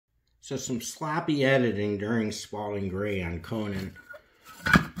So some sloppy editing during Spalding Gray on Conan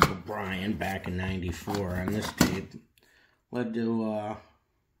O'Brien back in '94 on this tape led to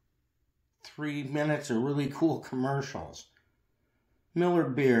 3 minutes of really cool commercials. Miller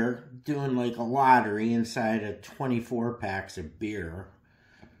Beer doing like a lottery inside of 24 packs of beer,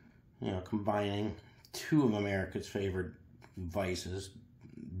 you know, combining two of America's favorite vices,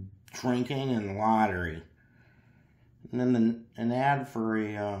 drinking and lottery. And then an ad for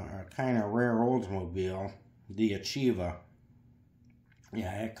a kind of rare Oldsmobile, the Achieva.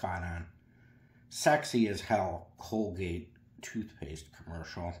 Yeah, it caught on. Sexy as hell, Colgate toothpaste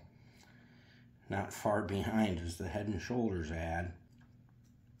commercial. Not far behind is the Head and Shoulders ad.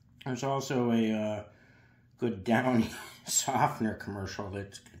 There's also a good Downey softener commercial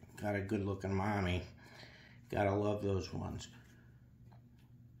that's got a good looking mommy. Gotta love those ones.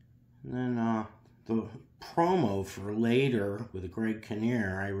 And then the promo for Later with Greg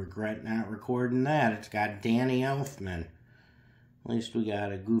Kinnear, I regret not recording that. It's got Danny Elfman. At least we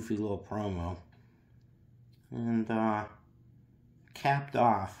got a goofy little promo. And capped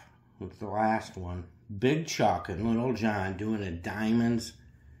off with the last one. Big Chuck and Little John doing a Diamonds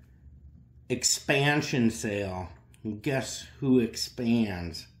expansion sale. And guess who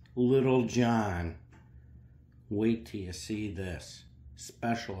expands? Little John. Wait till you see this.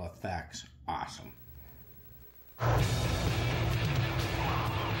 Special effects. Awesome.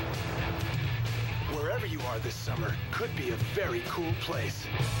 Wherever you are this summer could be a very cool place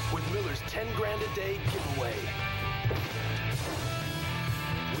with Miller's 10 grand a day giveaway.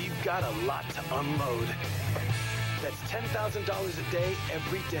 We've got a lot to unload. That's $10,000 a day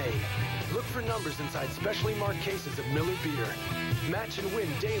every day. Look for numbers inside specially marked cases of Miller Beer. Match and win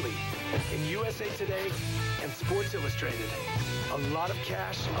daily in USA Today and Sports Illustrated. A lot of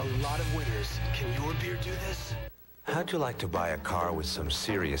cash, a lot of winners. Can your beer do this? How'd you like to buy a car with some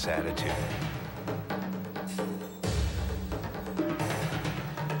serious attitude?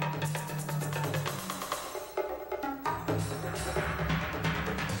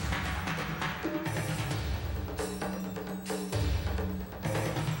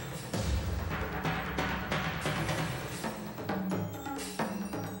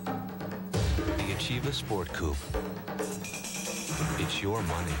 The Achieva Sport Coupe. It's your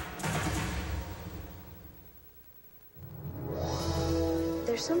money.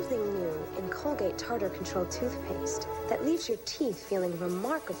 There's something new in Colgate tartar control toothpaste that leaves your teeth feeling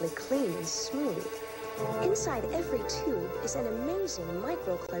remarkably clean and smooth. Inside every tube is an amazing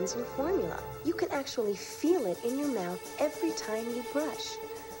micro-cleansing formula. You can actually feel it in your mouth every time you brush.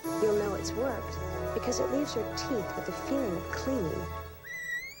 You'll know it's worked because it leaves your teeth with the feeling of clean.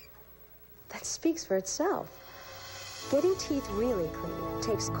 That speaks for itself. Getting teeth really clean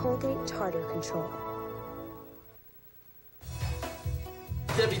takes Colgate tartar control.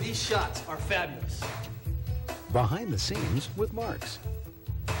 Debbie, these shots are fabulous. Behind the scenes with Marks.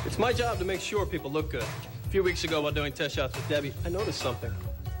 It's my job to make sure people look good. A few weeks ago while doing test shots with Debbie, I noticed something.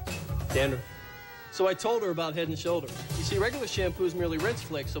 Dandruff. So I told her about Head & Shoulders. You see, regular shampoos merely rinse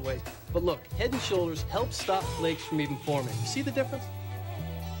flakes away. But look, Head & Shoulders helps stop flakes from even forming. You see the difference?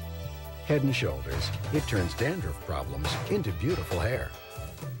 Head & Shoulders. It turns dandruff problems into beautiful hair.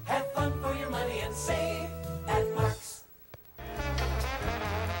 Have fun for your money and save at Marks.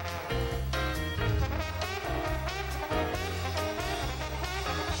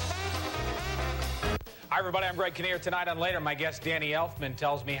 Hi, everybody. I'm Greg Kinnear. Tonight on Later, my guest Danny Elfman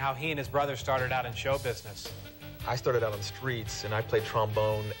tells me how he and his brother started out in show business. I started out on the streets, and I played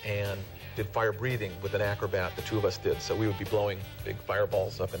trombone and did fire breathing with an acrobat. The two of us did, so we would be blowing big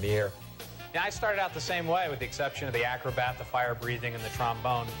fireballs up in the air. Yeah, I started out the same way, with the exception of the acrobat, the fire breathing, and the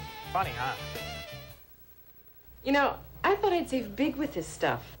trombone. Funny, huh? You know, I thought I'd save big with this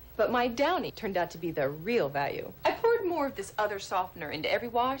stuff, but my Downey turned out to be the real value. I poured more of this other softener into every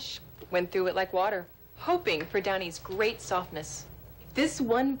wash, went through it like water, hoping for Downey's great softness. This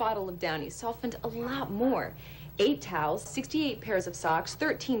one bottle of Downey softened a lot more. 8 towels, 68 pairs of socks,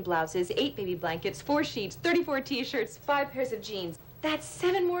 13 blouses, 8 baby blankets, 4 sheets, 34 t-shirts, 5 pairs of jeans. That's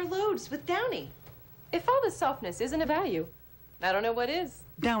 7 more loads with Downey. If all this softness isn't a value, I don't know what is.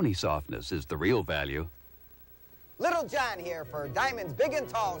 Downey softness is the real value. Little John here for Diamond's Big and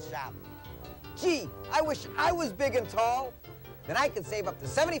Tall shop. Gee, I wish I was big and tall. Then I could save up to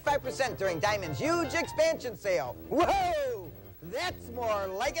 75% during Diamond's huge expansion sale. Whoa! That's more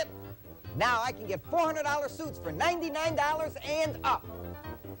like it. Now I can get $400 suits for $99 and up.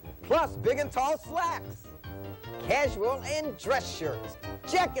 Plus big and tall slacks, casual and dress shirts,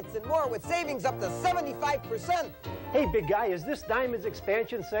 jackets and more with savings up to 75%. Hey, big guy, is this Diamond's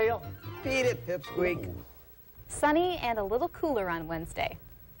expansion sale? Beat it, Pipsqueak. Sunny and a little cooler on Wednesday.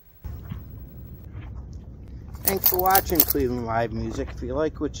 Thanks for watching Cleveland Live Music. If you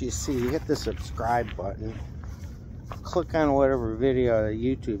like what you see, hit the subscribe button. Click on whatever video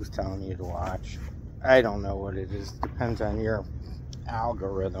YouTube's telling you to watch. I don't know what it is. Depends on your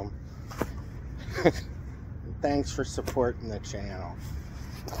algorithm. Thanks for supporting the channel.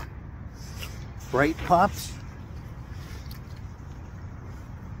 Right, pups?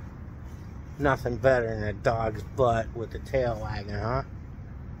 Nothing better than a dog's butt with the tail wagging, huh?